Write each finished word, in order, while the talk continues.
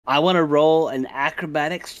I want to roll an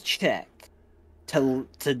acrobatics check to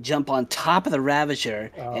jump on top of the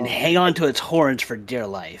Ravager and hang on to its horns for dear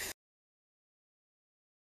life.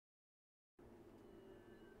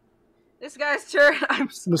 This guy's turn. I'm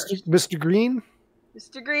sorry. Mr. Green?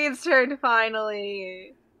 Mr. Green's turn,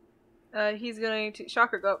 finally. He's going to...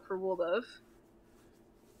 Shocker, go up for Woldov.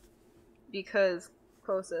 Because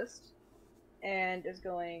closest. And is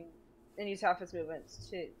going... And use half his movements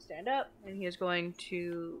to stand up. And he is going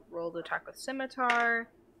to roll the attack with Scimitar.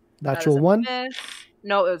 Natural 1? Miss.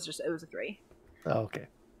 No, it was a 3. Oh, okay.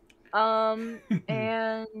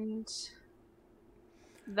 And...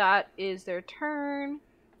 That is their turn.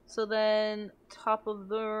 So then, top of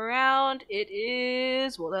the round, it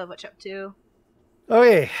is... Woldov, what's up to?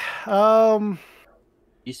 Okay.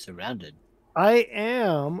 He's surrounded. I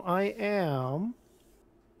am. All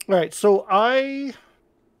right, so I'm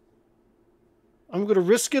going to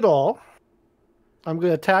risk it all. I'm going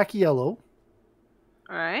to attack yellow.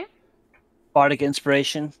 All right. Bardic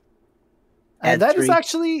Inspiration. And that is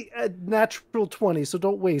actually a natural 20, so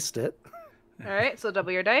don't waste it. All right, so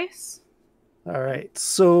double your dice. All right,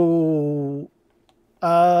 so...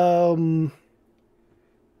 Oh,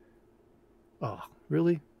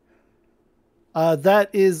 really? That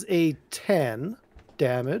is a 10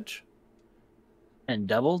 damage. And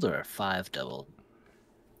doubled or 5 doubled?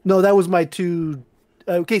 No, that was my 2...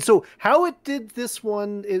 Okay, so how it did this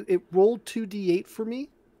one, it rolled 2d8 for me.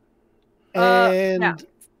 And... Yeah.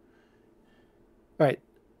 Right.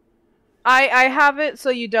 I have it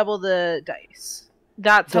so you double the dice.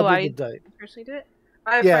 That's Double how the I dice. personally do it.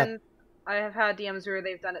 I have had DMs where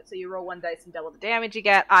they've done it so you roll 1 dice and double the damage you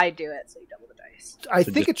get. I do it so you double the dice. I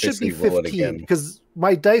think it should be 15 because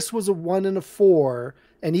my dice was a 1 and a 4,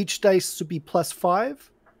 and each dice should be plus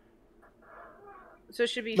 5. So it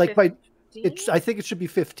should be like 15? I think it should be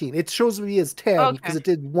 15. It shows me as 10 because it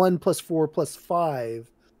did 1 plus 4 plus 5.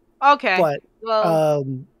 Okay. But well,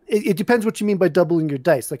 it depends what you mean by doubling your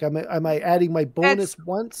dice. Like, am I adding my bonus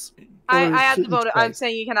once? I add the bonus. I'm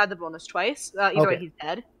saying you can add the bonus twice. Either way, he's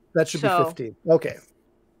dead. That should be 15. Okay.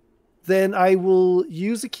 Then I will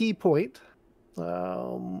use a key point.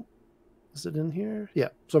 Is it in here? Yeah.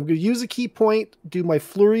 So I'm going to use a key point, do my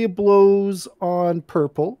flurry of blows on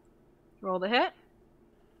purple. Roll the hit.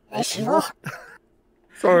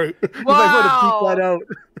 Sorry. Wow. I want to beat that out.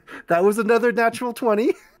 That was another natural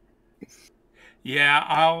 20. Yeah,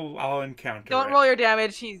 I'll encounter Don't it. roll your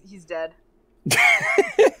damage. He's dead.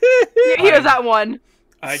 He was at 1.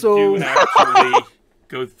 I do actually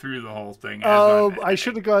go through the whole thing. I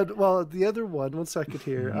should have gone. Well, the other one second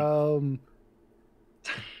here.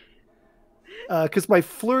 Because my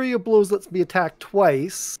flurry of blows lets me attack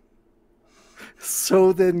twice.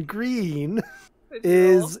 So then green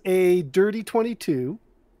is a dirty 22.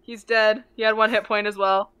 He's dead. He had 1 hit point as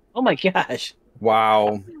well. Oh my gosh.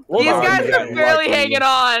 Wow. These guys are barely hanging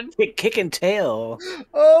on. Kick and tail.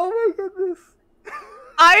 Oh my goodness.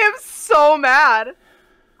 I am so mad.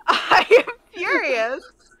 I am furious.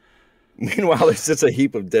 Meanwhile, there's just a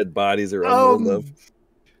heap of dead bodies around Woldov.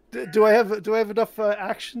 Do I have enough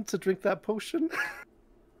action to drink that potion?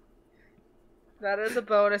 That is a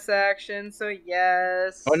bonus action, so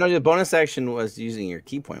yes. Oh no, the bonus action was using your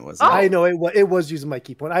key point, wasn't it? I know it was using my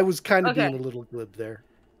key point. I was kind of being a little glib there.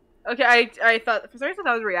 Okay, I thought for some reason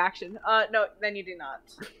that was a reaction. No, then you do not.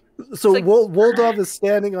 So like, Woldov is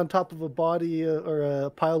standing on top of a body or a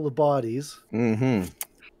pile of bodies. Mm-hmm.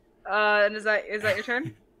 And is that your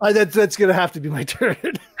turn? That's gonna have to be my turn.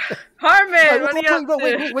 Harmon,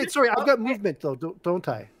 wait, sorry, I've got movement though, don't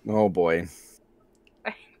I? Oh boy.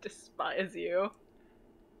 I despise you.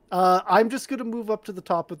 I'm just gonna move up to the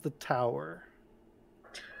top of the tower.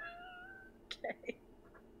 Okay.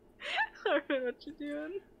 Harmon, what you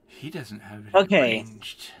doing? He doesn't have it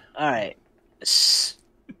arranged. All right.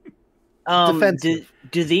 Defensive.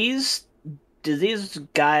 Do these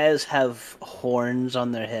guys have horns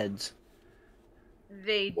on their heads?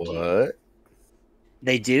 They do. What?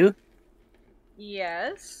 They do?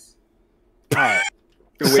 Yes. All right.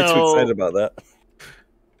 You're way too excited about that.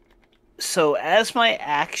 So as my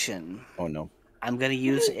action, oh no, I'm gonna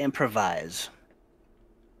use improvise.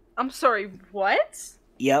 I'm sorry. What?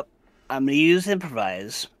 Yep, I'm gonna use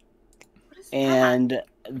improvise. What is and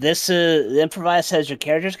this the improvise says your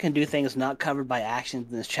characters can do things not covered by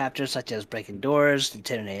actions in this chapter, such as breaking doors,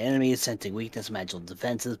 intimidating enemies, sensing weakness, magical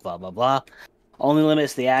defenses, blah blah blah. Only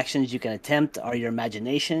limits the actions you can attempt are your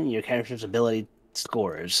imagination, your character's ability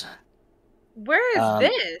scores. Where is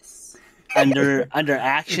this? Under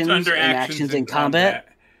actions and actions in combat,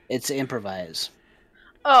 it's improvise.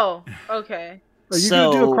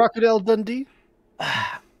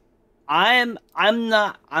 I'm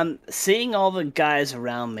seeing all the guys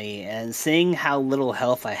around me and seeing how little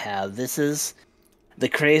health I have. This is the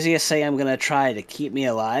craziest thing I'm gonna try to keep me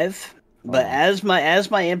alive. But as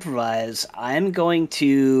my improvise, I want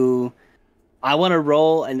to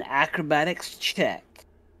roll an acrobatics check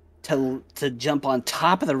to jump on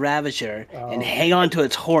top of the Ravager and hang on to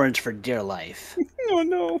its horns for dear life. Oh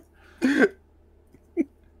no.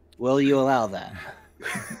 Will you allow that?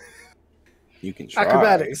 You can try.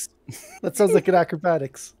 Acrobatics. That sounds like an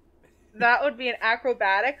acrobatics. That would be an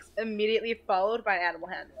acrobatics immediately followed by animal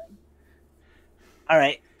handling. All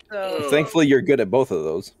right. So Thankfully, you're good at both of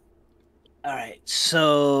those. All right.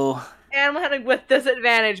 So animal handling with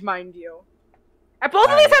disadvantage, mind you. And both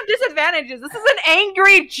of these have disadvantages. This is an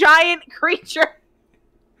angry giant creature.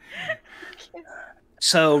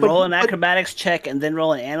 So roll an acrobatics check and then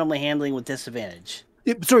roll an animal handling with disadvantage.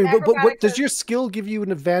 Sorry, what does your skill give you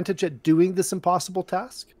an advantage at doing this impossible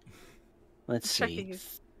task? Let's see. Checking.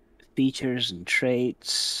 Features and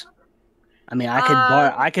traits. I mean,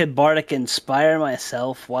 I could bardic inspire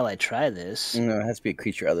myself while I try this. No, it has to be a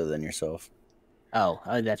creature other than yourself. Oh,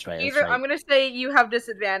 that's right. Either I'm gonna say you have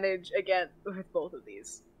disadvantage again with both of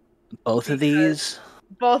these. Both of these.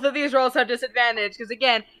 Both of these rolls have disadvantage because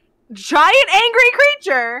again, giant angry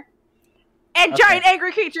creature and giant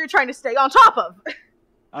angry creature trying to stay on top of.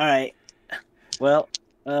 All right. Well,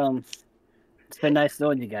 it's been nice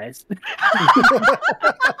knowing you guys.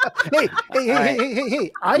 Hey!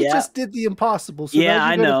 I just did the impossible, so now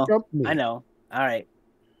I you gotta know. jump me. I know. All right.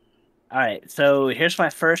 So here's my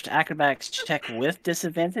first acrobatics check with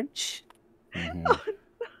disadvantage. Mm-hmm.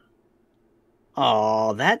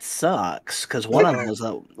 Oh, that sucks. Because one of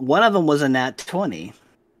them was a nat 20.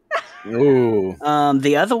 Ooh.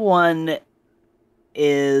 The other one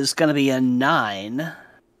is going to be a 9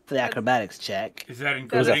 for the acrobatics check. Is that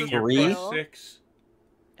including your plus 6?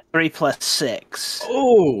 3 plus 6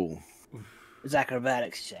 Oh. is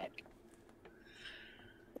acrobatics check.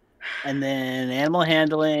 And then animal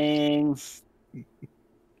handling.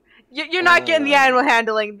 You're not getting the animal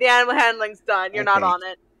handling. The animal handling's done. You're not on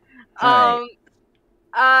it. All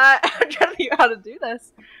I'm trying to figure out how to do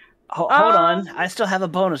this. Hold on. I still have a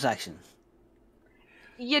bonus action.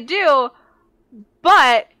 You do,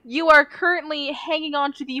 but you are currently hanging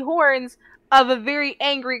on to the horns of a very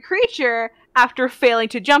angry creature after failing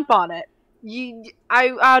to jump on it.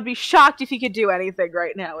 I would be shocked if you could do anything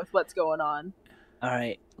right now with what's going on. All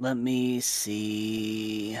right, let me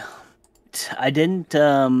see. I didn't.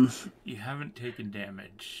 You haven't taken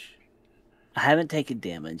damage. I haven't taken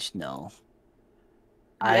damage. No.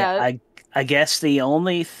 Yeah. I guess the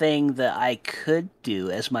only thing that I could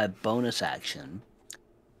do as my bonus action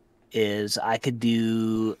is I could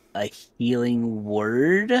do a healing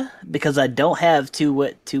word because I don't have two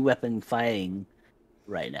weapon fighting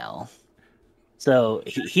right now. So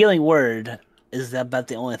healing word is about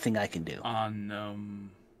the only thing I can do On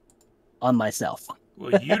myself.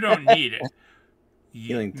 Well, you don't need it.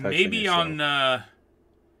 Healing touch maybe on on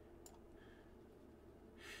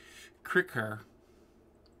Cricker.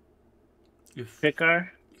 Cricker?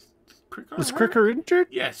 Was Cricker injured?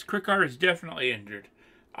 Yes, Cricker is definitely injured.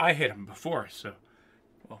 I hit him before, so.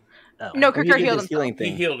 Well, No, Cricker healed himself.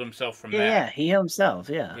 he healed himself from that. Yeah, he healed himself.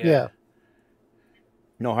 Yeah.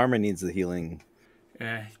 No, Harmon needs the healing.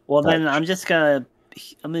 Well, then I'm just gonna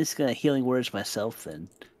healing words myself then.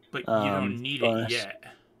 But you don't need it yet.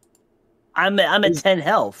 I'm at 10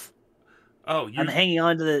 health. Oh, I'm hanging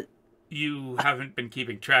on to the. You haven't been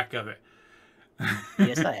keeping track of it.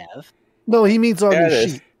 Yes, I have. No, he means on the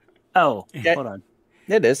sheet. Oh, Yeah. hold on.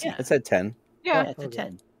 It is. Yeah. It's at 10. Yeah. It's a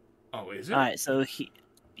 10. Oh, is it? All right, so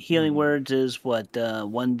healing words is what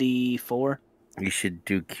 1d4. You should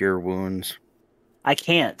do cure wounds. I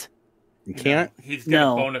can't. You can't? He's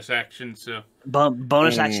got a bonus action, so.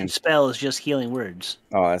 Bonus action spell is just healing words.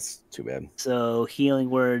 Oh, that's too bad. So healing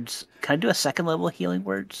words. Can I do a second level of healing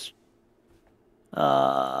words?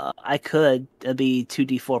 I could. That'd be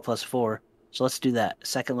 2d4 plus 4. So let's do that.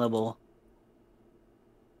 Second level.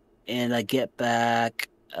 And I get back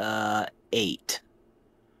 8.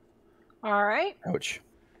 All right. Ouch.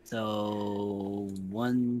 So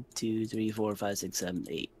 1, 2, 3, 4, 5, 6, 7,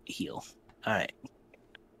 8. Heal. All right.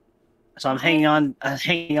 So I'm hanging on to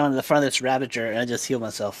the front of this Ravager, and I just heal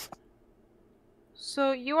myself.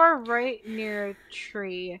 So you are right near a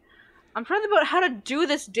tree. I'm trying to think about how to do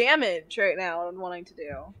this damage right now. I'm wanting to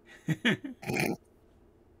do.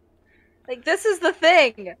 Like this is the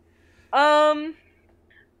thing.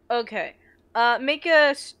 Okay. Make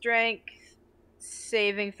a strength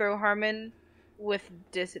saving throw, Harmon, with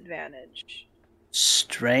disadvantage.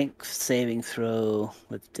 Strength saving throw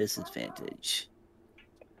with disadvantage.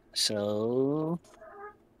 So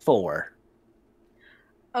 4.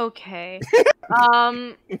 Okay.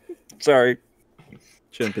 Sorry.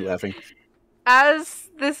 Shouldn't be laughing. As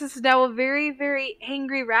this is now a very, very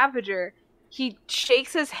angry Ravager, he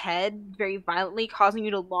shakes his head very violently, causing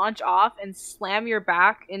you to launch off and slam your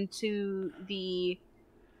back into the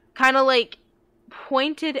kind of like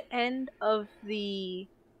pointed end of the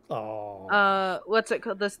what's it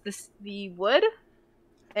called? The wood.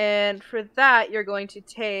 And for that, you're going to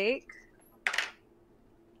take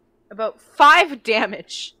about 5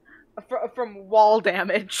 damage from wall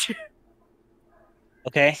damage.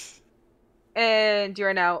 Okay. And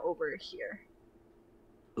you're now over here.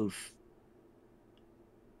 Oof.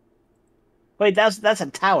 Wait, that's a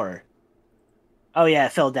tower. Oh yeah,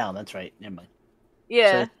 it fell down. That's right. Never mind.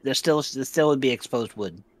 Yeah. So there still would be exposed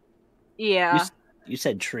wood. Yeah. You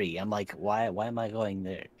said tree. I'm like, why am I going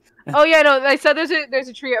there? Oh yeah, no. I said there's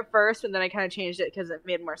a tree at first, and then I kind of changed it because it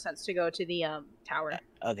made more sense to go to the tower.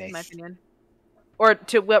 Okay. In my opinion, or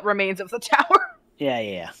to what remains of the tower.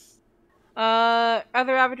 Yeah.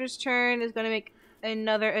 Other Ravager's turn is going to make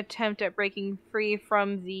another attempt at breaking free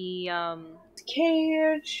from the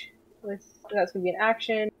cage. That's going to be an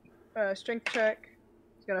action. Strength check.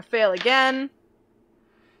 It's going to fail again.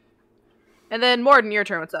 And then Morden, your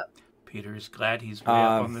turn. What's up? Peter is glad he's way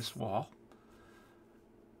up on this wall.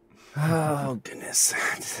 Oh goodness,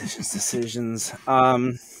 decisions.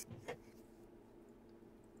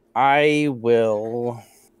 I will.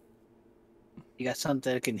 You got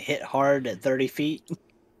something that can hit hard at 30 feet?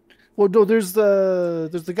 Well, no, there's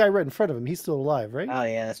the guy right in front of him. He's still alive, right? Oh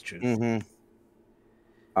yeah, that's true.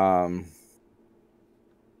 Mm-hmm.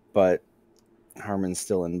 But Harmon's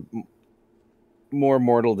still in more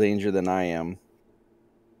mortal danger than I am.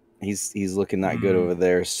 He's looking not good over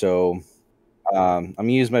there, so I'm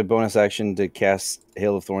gonna use my bonus action to cast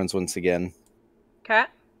Hail of Thorns once again. Okay.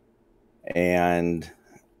 And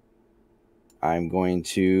I'm going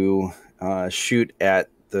to shoot at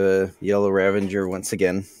the Yellow Ravager once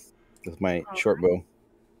again with my short bow.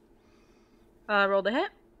 Roll the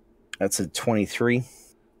hit. That's a 23.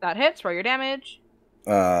 That hits. Roll your damage.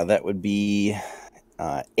 That would be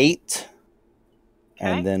 8. Okay.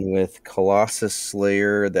 And then with Colossus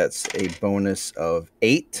Slayer, that's a bonus of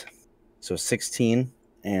 8. So 16.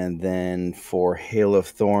 And then for Hail of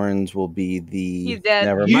Thorns will be the... He's dead.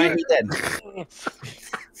 Never mind, he's dead.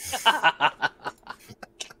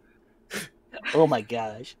 Oh my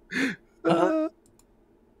gosh.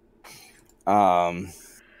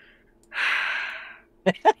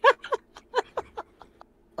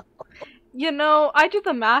 You know, I did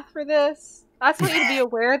the math for this. I just want you to be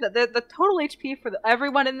aware that the total HP for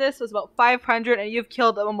everyone in this was about 500, and you've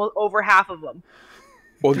killed almost over half of them.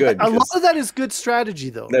 Well, good. A lot of that is good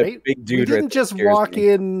strategy, though, right? Big dude We didn't right just there walk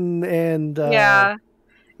scares me. in and...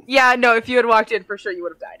 Yeah, no, if you had walked in, for sure you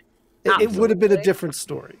would have died. It would have been a different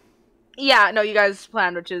story. Yeah, no, you guys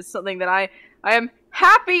planned, which is something that I am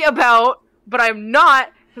happy about, but I'm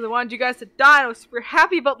not, because I wanted you guys to die, and I was super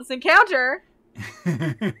happy about this encounter.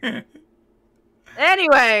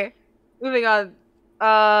 Anyway, moving on.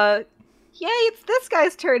 Yay, it's this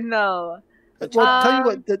guy's turn, though. Well, tell you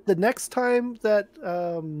what, the next time that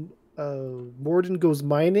Morden goes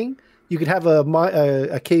mining, you could have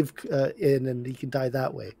a cave in, and he can die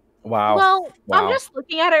that way. Wow. Well, Wow. I'm just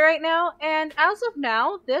looking at it right now, and as of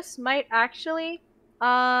now, this might actually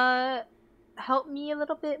help me a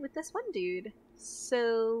little bit with this one dude.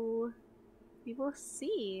 So we will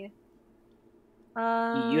see.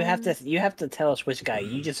 You have to tell us which guy.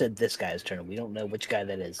 You just said this guy's turn. We don't know which guy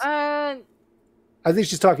that is. I think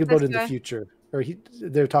she's talking about This in guy. the future, or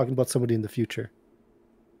they're talking about somebody in the future.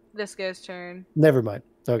 This guy's turn. Never mind.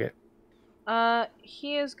 Okay.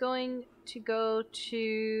 He is going to go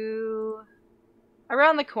to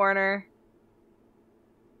around the corner,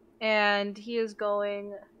 and he is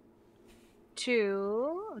going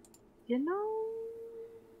to, he's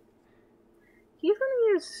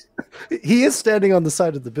gonna use. He is standing on the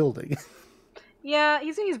side of the building. Yeah,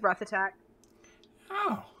 he's gonna use breath attack,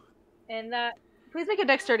 Oh. and that. Please make a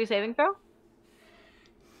dexterity saving throw.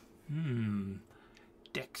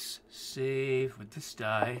 Dex save with this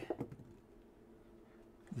die.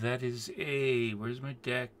 That is a... Where's my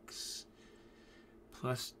dex?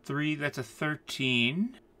 +3, that's a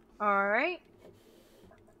 13. Alright.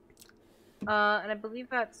 And I believe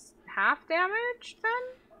that's half damage, then?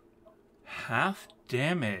 Half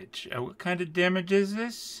damage. What kind of damage is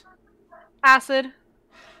this? Acid.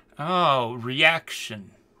 Oh,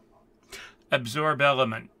 reaction. Absorb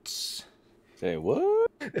elements. Say what?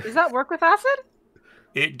 Does that work with acid?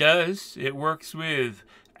 It does. It works with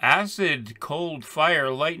acid, cold, fire,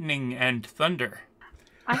 lightning, and thunder.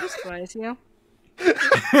 I despise you.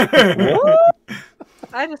 What?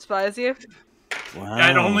 I despise you. Wow.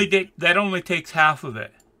 That only takes half of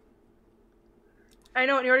it. I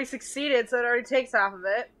know, and you already succeeded, so it already takes half of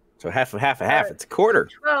it. So half of half of half. It's a quarter.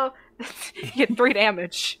 Well, you get 3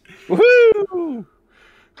 damage. Woohoo!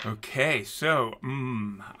 Okay, so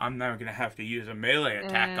I'm now gonna have to use a melee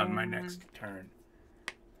attack on my next turn.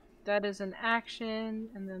 That is an action,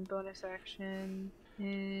 and then bonus action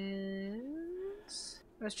is...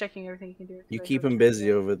 I was checking everything you can do. You keep him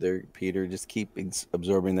busy over there, Peter. Just keep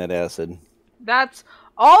absorbing that acid. That's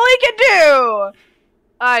all he can do!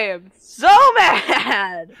 I am so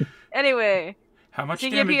mad! Anyway. How much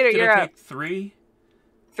King damage Peter, did you're I up. take? 3?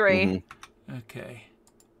 3. Mm-hmm. Okay.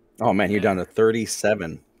 Oh man, you're down to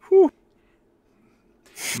 37. Whew.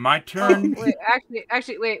 My turn. Wait,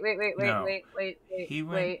 actually, wait. No. Wait. He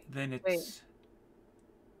went, then it's...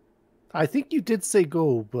 I think you did say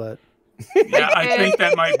go, but Yeah, I think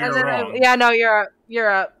that might be wrong. Yeah, no, you're up. You're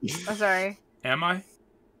up. I'm sorry. Am I?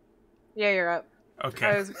 Yeah, you're up.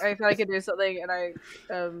 Okay. I thought I could do something, and I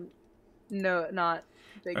no, not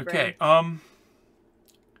big brain. Okay.